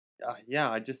yeah,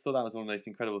 I just thought that was one of the most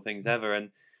incredible things ever. And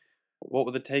what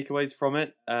were the takeaways from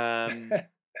it?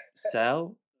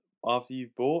 Sell after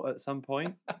you've bought at some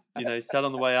point. Sell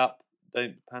on the way up.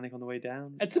 Don't panic on the way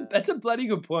down. That's a bloody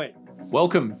good point.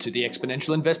 Welcome to the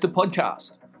Exponential Investor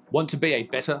Podcast. Want to be a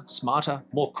better, smarter,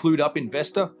 more clued up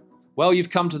investor? Well, you've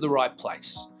come to the right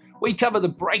place. We cover the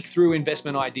breakthrough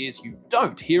investment ideas you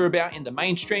don't hear about in the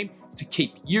mainstream to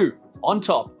keep you on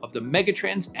top of the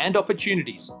megatrends and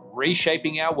opportunities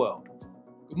reshaping our world.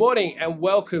 Good morning and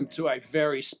welcome to a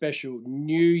very special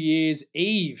New Year's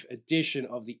Eve edition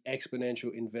of the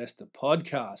Exponential Investor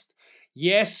Podcast.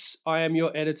 Yes, I am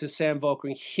your editor, Sam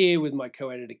Volkering, here with my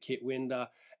co-editor, Kit Winder,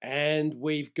 and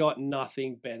we've got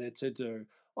nothing better to do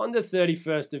on the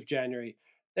 31st of January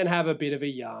than have a bit of a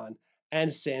yarn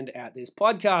and send out this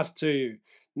podcast to you.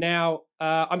 Now,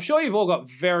 I'm sure you've all got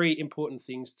very important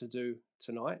things to do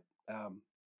tonight.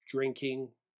 Drinking,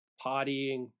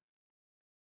 partying,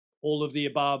 all of the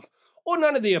above, or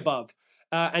none of the above,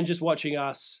 and just watching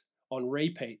us on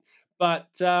repeat. But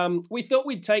we thought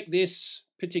we'd take this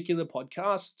particular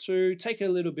podcast to take a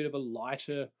little bit of a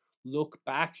lighter look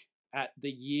back at the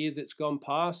year that's gone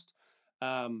past.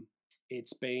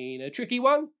 It's been a tricky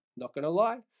one, not going to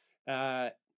lie.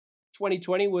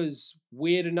 2020 was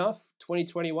weird enough.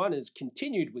 2021 has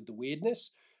continued with the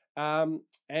weirdness, and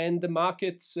the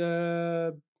market's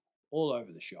all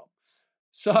over the shop.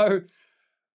 So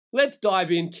let's dive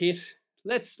in, Kit.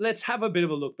 Let's have a bit of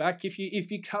a look back. If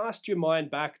you cast your mind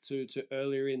back to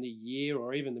earlier in the year,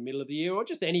 or even the middle of the year, or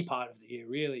just any part of the year,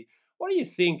 really, what do you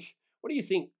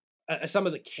think are some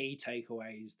of the key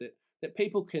takeaways that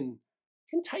people can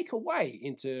take away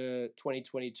into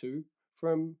 2022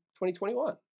 from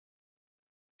 2021?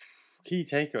 Key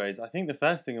takeaways. I think the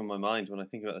first thing on my mind when I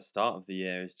think about the start of the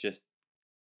year is just,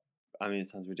 I mean, it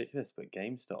sounds ridiculous, but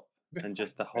GameStop and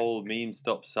just the whole meme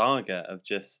stop saga of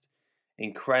just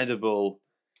incredible,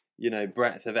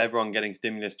 breadth of everyone getting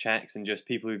stimulus checks and just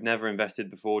people who've never invested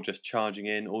before just charging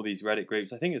in, all these Reddit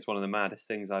groups. I think it's one of the maddest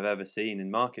things I've ever seen in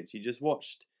markets. You just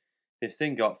watched this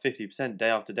thing go up 50% day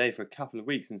after day for a couple of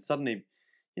weeks, and suddenly,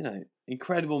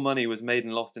 incredible money was made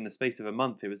and lost in the space of a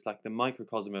month. It was like the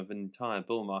microcosm of an entire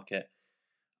bull market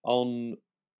on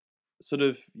sort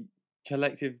of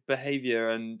collective behavior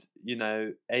and,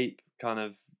 ape kind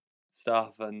of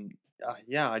stuff. And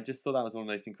yeah, I just thought that was one of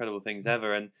the most incredible things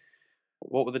ever. And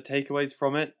what were the takeaways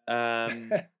from it?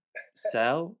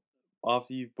 Sell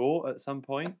after you've bought at some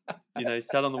point.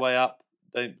 Sell on the way up.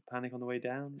 Don't panic on the way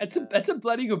down. That's a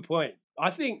bloody good point.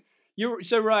 I think you're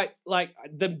so right. Like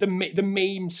the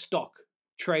meme stock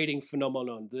trading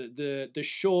phenomenon, the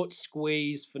short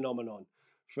squeeze phenomenon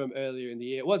from earlier in the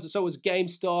year. It was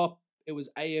GameStop. It was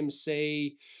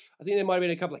AMC. I think there might have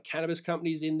been a couple of cannabis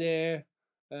companies in there.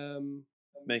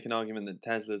 Make an argument that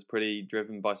Tesla's pretty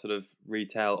driven by sort of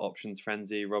retail options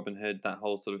frenzy, Robinhood, that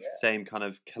whole sort of same kind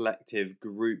of collective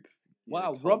group.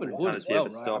 Wow, Robinhood as well,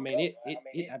 right? I mean,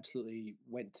 it absolutely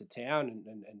went to town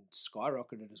and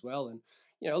skyrocketed as well. And,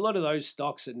 a lot of those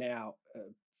stocks are now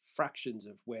fractions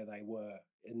of where they were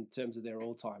in terms of their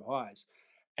all-time highs.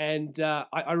 And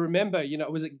I remember,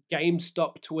 was it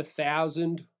GameStop to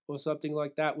 1,000 or something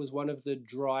like that was one of the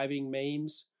driving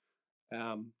memes.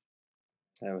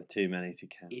 There were too many to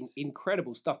count.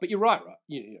 Incredible stuff. But you're right?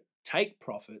 Take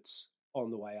profits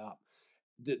on the way up.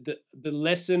 The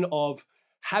lesson of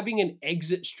having an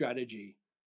exit strategy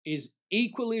is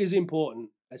equally as important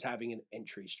as having an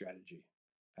entry strategy.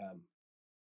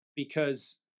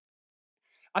 Because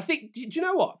I think, do you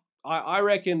know what? I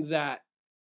reckon that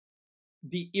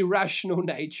the irrational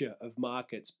nature of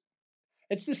markets,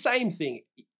 it's the same thing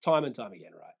time and time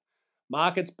again, right?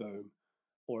 Markets boom,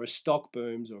 or a stock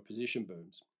booms, or a position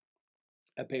booms.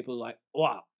 And people are like,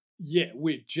 wow, yeah,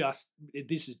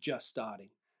 this is just starting.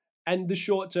 And the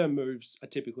short-term moves are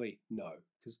typically no,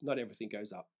 because not everything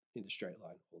goes up in a straight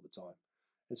line all the time.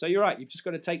 And so you're right, you've just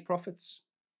got to take profits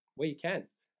where you can.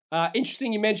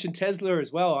 Interesting you mentioned Tesla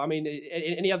as well. I mean,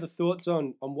 any other thoughts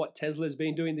on what Tesla's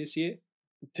been doing this year?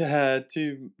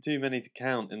 Too many to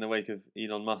count in the wake of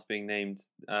Elon Musk being named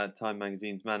Time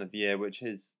Magazine's Man of the Year, which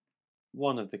is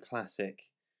one of the classic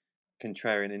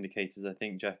contrarian indicators. I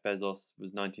think Jeff Bezos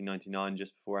was 1999,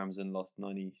 just before Amazon lost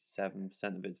 97%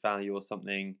 of its value or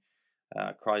something.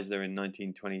 Chrysler in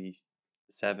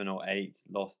 1927 or 8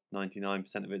 lost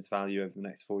 99% of its value over the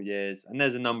next 4 years. And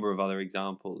there's a number of other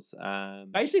examples.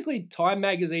 Basically, Time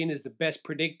Magazine is the best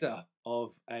predictor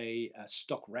of a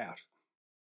stock rout.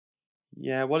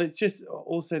 Yeah, well, it's just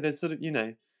also there's sort of,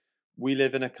 we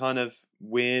live in a kind of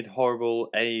weird, horrible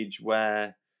age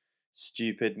where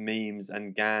stupid memes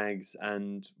and gags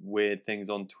and weird things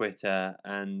on Twitter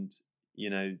and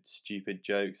stupid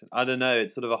jokes. I don't know.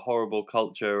 It's sort of a horrible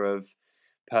culture of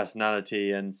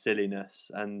personality and silliness.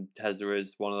 And Tesla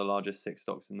is one of the largest SIX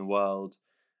stocks in the world,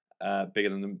 bigger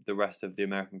than the rest of the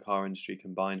American car industry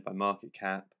combined by market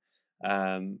cap.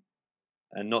 Um,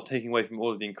 and not taking away from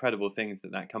all of the incredible things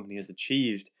that company has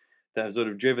achieved that have sort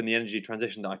of driven the energy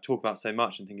transition that I talk about so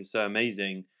much and think is so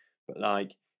amazing. But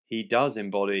like, he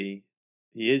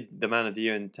is the man of the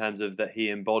year in terms of that he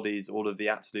embodies all of the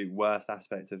absolute worst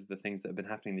aspects of the things that have been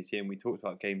happening this year. And we talked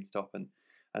about GameStop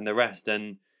and the rest.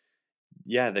 And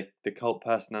yeah, the cult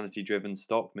personality driven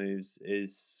stock moves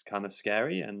is kind of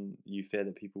scary, and you fear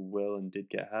that people will and did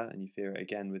get hurt, and you fear it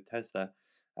again with Tesla.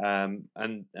 And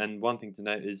one thing to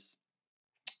note is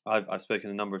I've spoken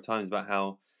a number of times about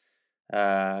how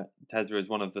Tesla is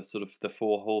one of the sort of the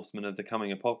four horsemen of the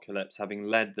coming apocalypse, having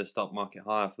led the stock market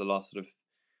higher for the last sort of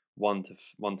 1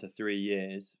 to 3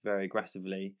 years very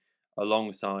aggressively,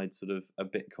 alongside sort of a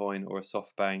Bitcoin or a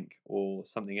SoftBank or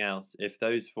something else. If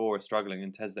those four are struggling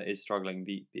and Tesla is struggling,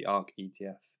 the ARK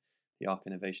ETF, the ARK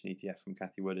Innovation ETF from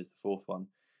Cathie Wood is the fourth one.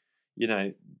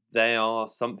 They are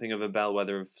something of a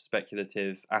bellwether of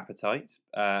speculative appetite,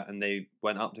 and they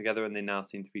went up together, and they now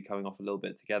seem to be coming off a little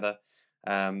bit together.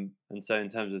 And so in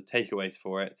terms of takeaways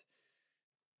for it,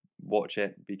 watch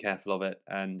it, be careful of it,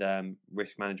 and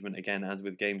risk management, again, as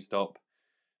with GameStop,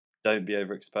 don't be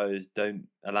overexposed. Don't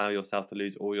allow yourself to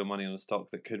lose all your money on a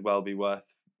stock that could well be worth,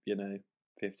 $50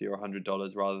 or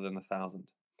 $100 rather than $1,000.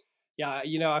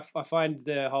 Yeah, I find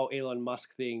the whole Elon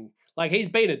Musk thing, like, he's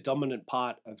been a dominant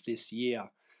part of this year,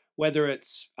 whether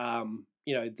it's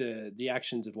the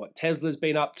actions of what Tesla's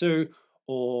been up to,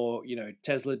 or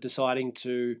Tesla deciding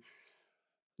to,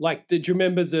 like, do you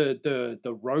remember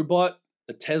the robot,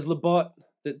 the Tesla bot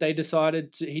that he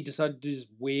decided to do this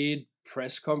weird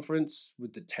press conference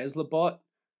with the Tesla bot,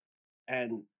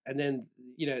 and then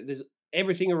there's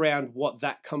everything around what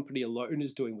that company alone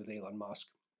is doing with Elon Musk.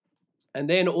 And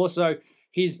then also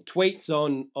his tweets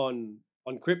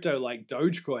on crypto, like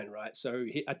Dogecoin, right? So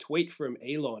a tweet from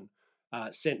Elon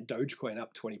sent Dogecoin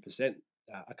up 20%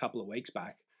 a couple of weeks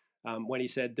back, when he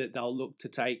said that they'll look to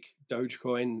take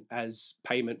Dogecoin as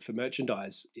payment for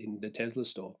merchandise in the Tesla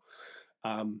store.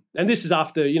 And this is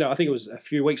after, I think it was a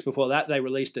few weeks before that, they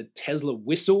released a Tesla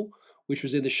whistle, which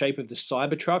was in the shape of the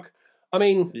Cybertruck. I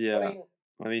mean,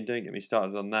 don't get me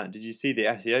started on that. Did you see the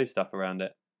SEO stuff around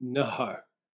it? No.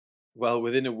 Well,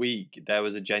 within a week, there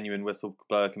was a genuine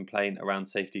whistleblower complaint around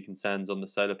safety concerns on the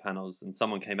solar panels, and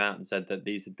someone came out and said that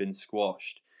these had been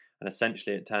squashed. And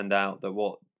essentially, it turned out that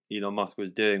what Elon Musk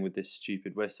was doing with this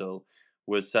stupid whistle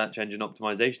was search engine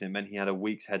optimization. It meant he had a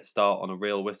week's head start on a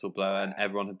real whistleblower, and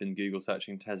everyone had been Google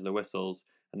searching Tesla whistles,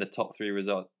 and the top 3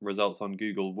 results on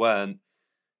Google weren't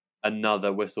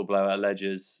another whistleblower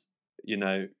alleges,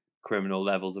 criminal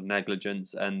levels of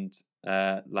negligence and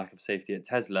lack of safety at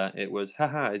Tesla. It was,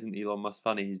 haha, isn't Elon Musk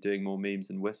funny? He's doing more memes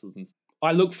and whistles and stuff.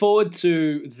 I look forward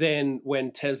to then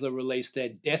when Tesla released their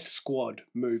Death Squad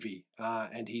movie,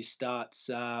 and he starts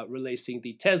releasing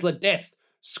the Tesla Death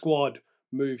Squad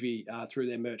movie through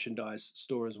their merchandise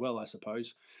store as well, I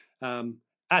suppose.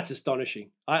 That's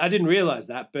astonishing. I didn't realize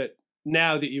that, but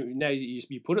now that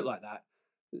you put it like that,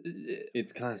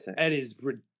 it's classic. It is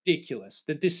ridiculous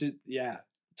that this is,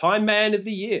 Time Man of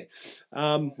the Year.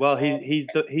 Well, he's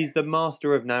the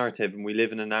master of narrative, and we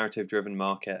live in a narrative-driven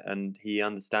market, and he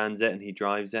understands it and he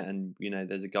drives it. And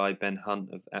there's a guy, Ben Hunt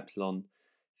of Epsilon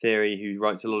Theory, who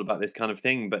writes a lot about this kind of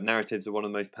thing. But narratives are one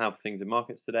of the most powerful things in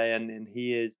markets today, and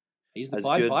he's the as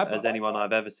Pied good Piper as anyone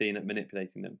I've ever seen at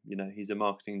manipulating them. He's a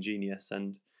marketing genius,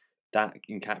 and that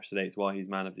encapsulates why he's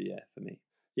Man of the Year for me.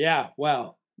 Yeah,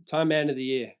 wow, Time Man of the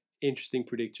Year. Interesting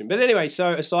prediction. But anyway,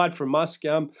 so aside from Musk,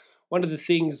 one of the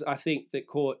things I think that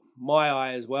caught my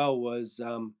eye as well was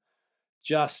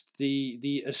just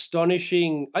the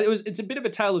astonishing. It's a bit of a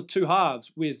tale of two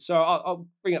halves. So I'll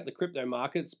bring up the crypto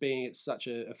markets, being it's such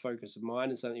a focus of mine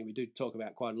and something we do talk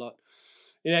about quite a lot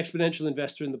in Exponential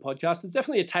Investor in the podcast. It's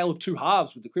definitely a tale of two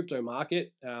halves with the crypto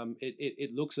market.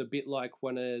 It looks a bit like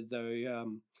one of the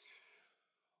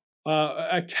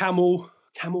a camel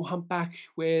humpback,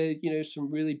 where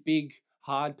some really big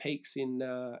hard peaks in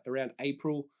around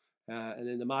April. And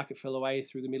then the market fell away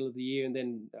through the middle of the year, and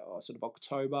then sort of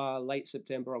October, late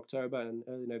September, October, and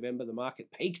early November, the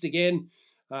market peaked again,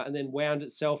 and then wound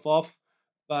itself off.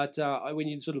 But when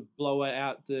you sort of blow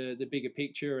out the bigger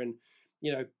picture, and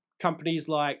companies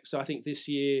like, so I think this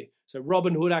year, so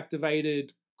Robinhood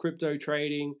activated crypto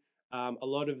trading. A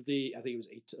lot of I think it was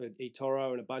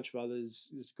eToro and a bunch of others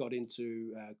just got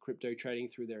into crypto trading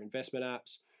through their investment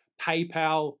apps.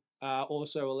 PayPal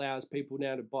also allows people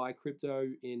now to buy crypto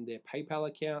in their PayPal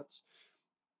accounts.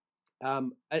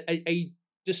 A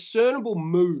discernible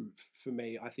move for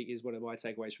me, I think, is one of my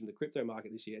takeaways from the crypto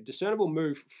market this year. A discernible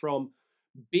move from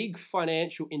big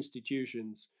financial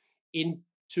institutions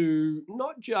into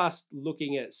not just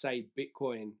looking at, say,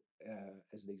 Bitcoin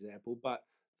as an example, but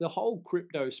the whole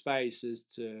crypto space as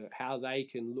to how they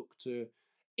can look to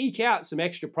eke out some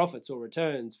extra profits or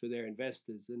returns for their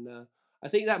investors. And I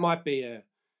think that might be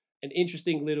an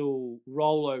interesting little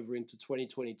rollover into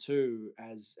 2022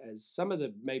 as some of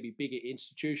the maybe bigger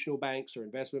institutional banks or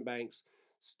investment banks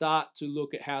start to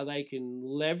look at how they can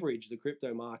leverage the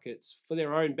crypto markets for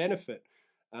their own benefit.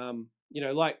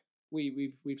 Like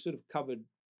we've sort of covered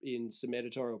in some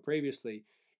editorial previously,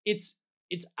 it's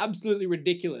absolutely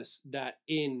ridiculous that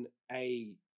in a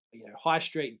high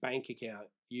street bank account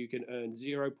you can earn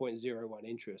 0.01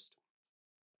 interest,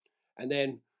 and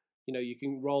then you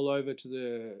can roll over to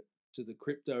the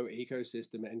crypto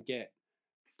ecosystem and get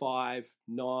 5,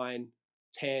 9,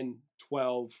 10,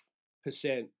 12%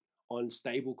 on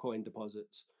stablecoin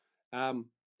deposits.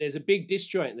 There's a big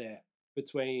disjoint there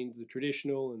between the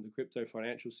traditional and the crypto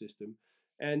financial system.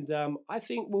 And I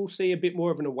think we'll see a bit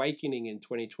more of an awakening in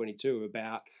 2022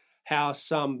 about how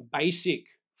some basic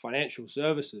financial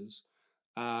services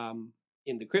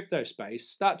in the crypto space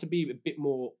start to be a bit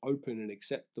more open and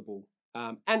acceptable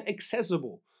and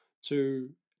accessible to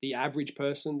the average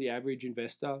person, the average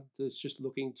investor that's just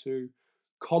looking to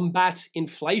combat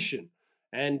inflation.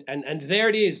 And there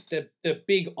it is, the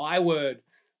big I word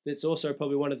that's also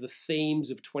probably one of the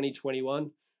themes of 2021,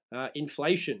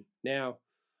 inflation. Now,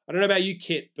 I don't know about you,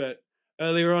 Kit, but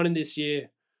earlier on in this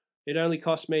year, it only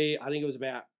cost me, I think it was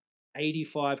about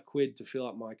 85 quid to fill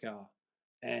up my car.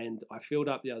 And I filled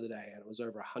up the other day and it was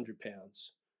over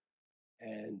 £100.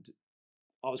 And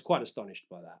I was quite astonished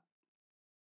by that.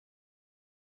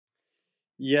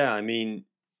 Yeah, I mean,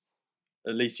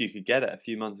 at least you could get it. A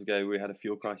few months ago, we had a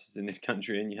fuel crisis in this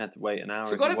country and you had to wait an hour.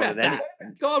 Forgot about that.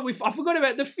 God, I forgot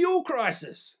about the fuel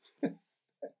crisis.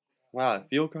 Wow,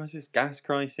 fuel crisis, gas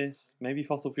crisis, maybe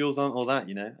fossil fuels aren't all that,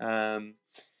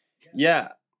 Yeah,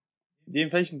 the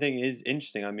inflation thing is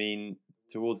interesting. I mean,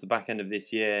 towards the back end of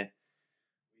this year,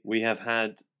 we have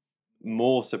had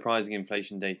more surprising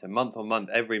inflation data month on month.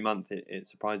 Every month it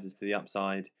surprises to the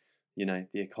upside. The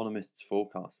economists'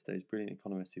 forecasts, those brilliant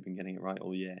economists who've been getting it right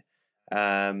all year.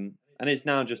 And it's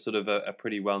now just sort of a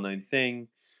pretty well-known thing.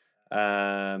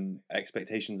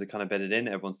 Expectations are kind of bedded in.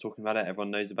 Everyone's talking about it.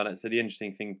 Everyone knows about it. So the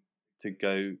interesting thing to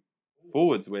go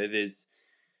forwards with is,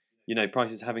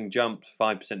 prices having jumped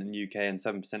 5% in the UK and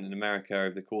 7% in America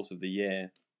over the course of the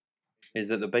year, is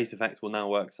that the base effects will now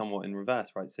work somewhat in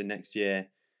reverse, right? So next year,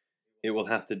 it will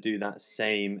have to do that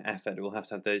same effort. It will have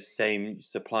to have those same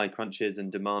supply crunches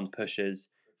and demand pushes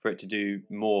for it to do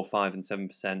more 5 and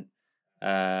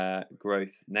 7%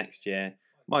 growth next year.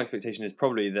 My expectation is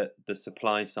probably that the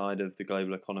supply side of the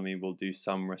global economy will do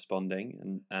some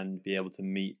responding and be able to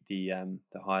meet the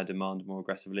higher demand more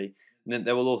aggressively. And then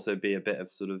there will also be a bit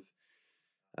of sort of,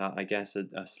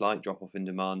 a slight drop off in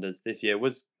demand, as this year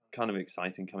was kind of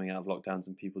exciting coming out of lockdowns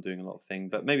and people doing a lot of things.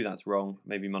 But maybe that's wrong.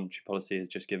 Maybe monetary policy has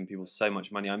just given people so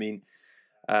much money. I mean,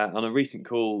 on a recent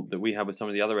call that we had with some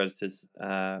of the other editors,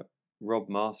 Rob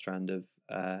Marstrand of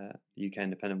UK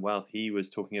Independent Wealth, he was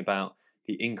talking about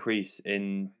the increase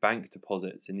in bank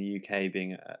deposits in the UK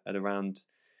being at around,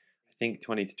 I think,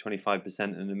 20 to 25%.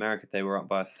 And in America, they were up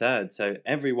by a third. So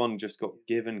everyone just got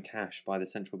given cash by the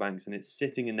central banks and it's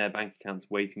sitting in their bank accounts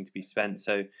waiting to be spent.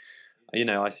 So,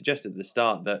 I suggested at the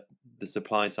start that the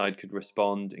supply side could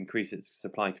respond, increase its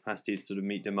supply capacity to sort of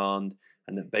meet demand,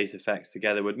 and that base effects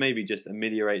together would maybe just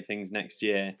ameliorate things next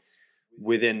year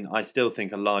within, I still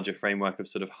think, a larger framework of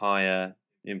sort of higher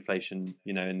inflation,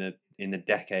 in the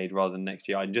decade rather than next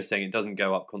year. I'm just saying it doesn't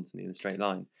go up constantly in a straight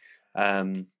line.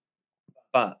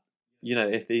 But,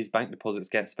 if these bank deposits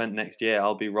get spent next year,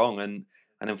 I'll be wrong, and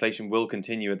inflation will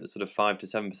continue at the sort of 5 to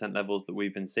 7% levels that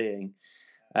we've been seeing.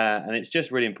 And it's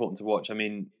just really important to watch. I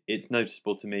mean, it's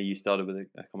noticeable to me, you started with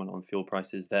a comment on fuel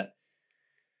prices, that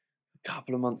a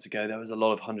couple of months ago there was a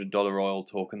lot of $100 oil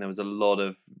talk and there was a lot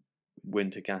of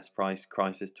winter gas price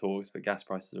crisis talks, but gas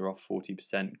prices are off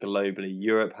 40% globally.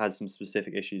 Europe has some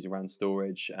specific issues around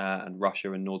storage and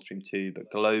Russia and Nord Stream 2,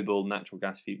 but global natural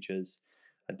gas futures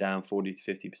are down 40 to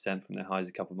 50% from their highs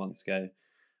a couple of months ago.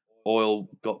 Oil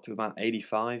got to about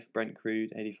 85, Brent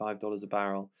crude, $85 a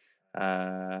barrel.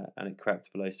 And it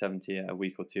crept below 70 a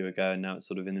week or two ago, and now it's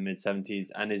sort of in the mid 70s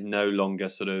and is no longer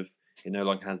it no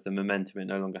longer has the momentum, it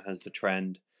no longer has the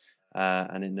trend,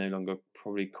 and it no longer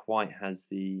probably quite has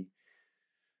the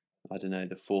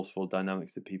forceful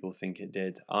dynamics that people think it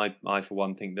did. I for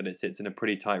one think that it sits in a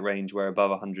pretty tight range where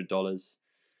above $100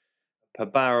 per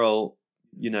barrel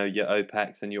your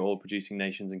OPECs and your oil producing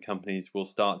nations and companies will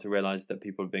start to realize that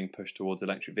people are being pushed towards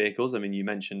electric vehicles. I mean, you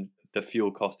mentioned the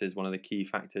fuel cost is one of the key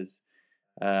factors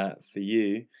for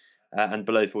you, and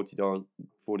below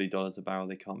 $40 a barrel,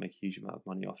 they can't make a huge amount of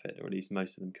money off it, or at least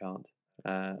most of them can't.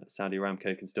 Saudi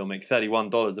Aramco can still make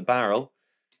 $31 a barrel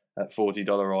at $40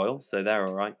 oil, so they're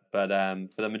all right. But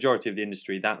for the majority of the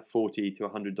industry, that $40 to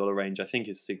 $100 range, I think,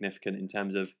 is significant in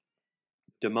terms of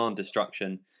demand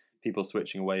destruction, people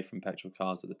switching away from petrol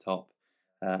cars at the top,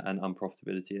 and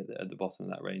unprofitability at the bottom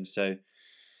of that range. So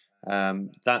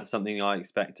that's something I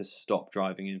expect to stop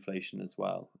driving inflation as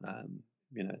well.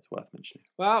 It's worth mentioning.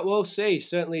 Well, we'll see.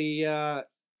 Certainly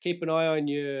keep an eye on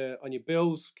your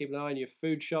bills, keep an eye on your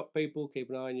food shop people, keep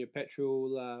an eye on your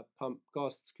petrol pump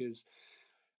costs, because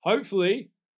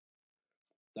hopefully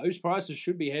those prices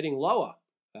should be heading lower.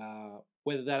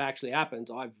 Whether that actually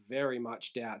happens, I very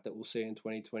much doubt that we'll see in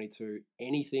 2022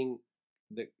 anything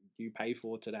that you pay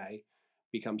for today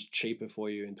becomes cheaper for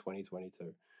you in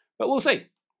 2022. But we'll see.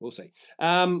 We'll see.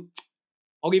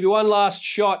 I'll give you one last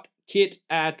shot, Kit,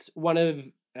 at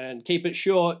and keep it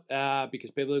short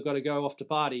because people have got to go off to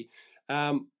party.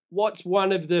 What's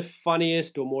one of the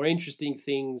funniest or more interesting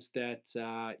things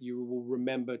that you will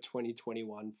remember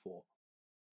 2021 for?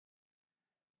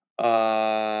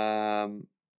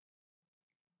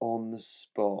 On the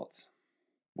spot,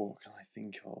 what can I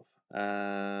think of?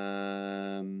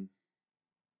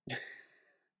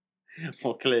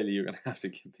 Well, clearly you're going to have to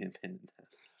give me a minute now.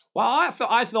 Well,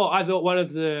 I thought one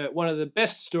of the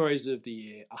best stories of the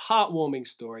year, a heartwarming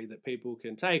story that people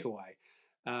can take away,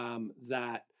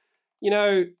 that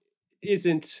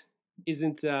isn't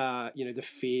the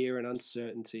fear and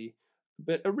uncertainty,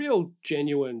 but a real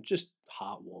genuine just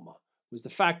heartwarmer was the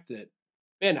fact that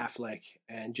Ben Affleck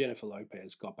and Jennifer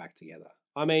Lopez got back together.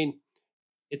 I mean,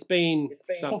 it's been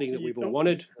something that we've all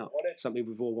wanted, something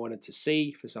we've all wanted to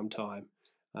see for some time.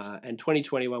 And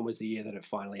 2021 was the year that it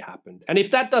finally happened. And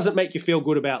if that doesn't make you feel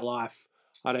good about life,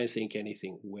 I don't think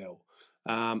anything will.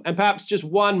 And perhaps just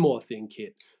one more thing,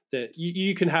 Kit, that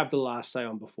you can have the last say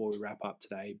on before we wrap up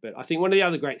today. But I think one of the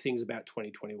other great things about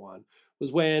 2021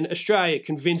 was when Australia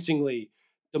convincingly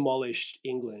demolished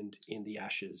England in the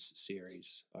Ashes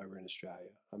series over in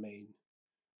Australia. I mean,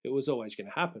 it was always going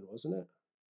to happen, wasn't it?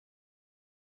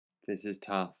 This is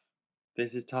tough.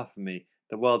 This is tough for me.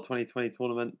 The World 2020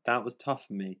 tournament, that was tough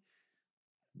for me.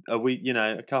 A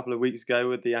couple of weeks ago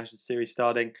with the Ashes series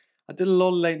starting, I did a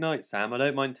lot of late nights, Sam. I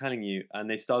don't mind telling you. And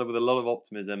they started with a lot of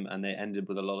optimism and they ended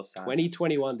with a lot of sadness.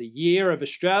 2021, the year of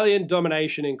Australian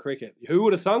domination in cricket. Who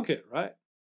would have thunk it, right?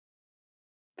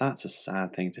 That's a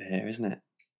sad thing to hear, isn't it?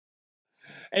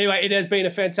 Anyway, it has been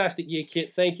a fantastic year,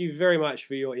 Kit. Thank you very much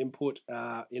for your input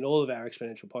in all of our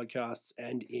Exponential podcasts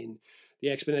and in the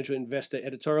Exponential Investor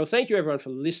editorial. Thank you, everyone, for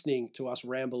listening to us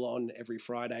ramble on every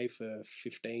Friday for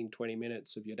 15, 20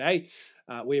 minutes of your day.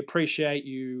 We appreciate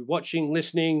you watching,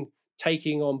 listening,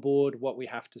 taking on board what we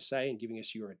have to say and giving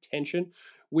us your attention.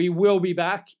 We will be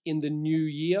back in the new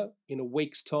year in a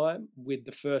week's time with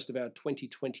the first of our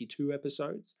 2022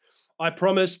 episodes. I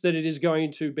promise that it is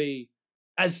going to be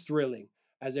as thrilling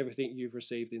as everything you've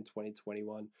received in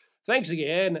 2021. Thanks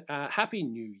again. Happy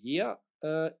New Year.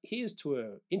 Here's to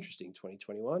an interesting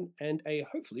 2021 and a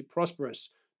hopefully prosperous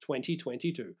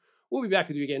 2022. We'll be back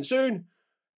with you again soon.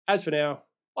 As for now,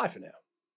 bye for now.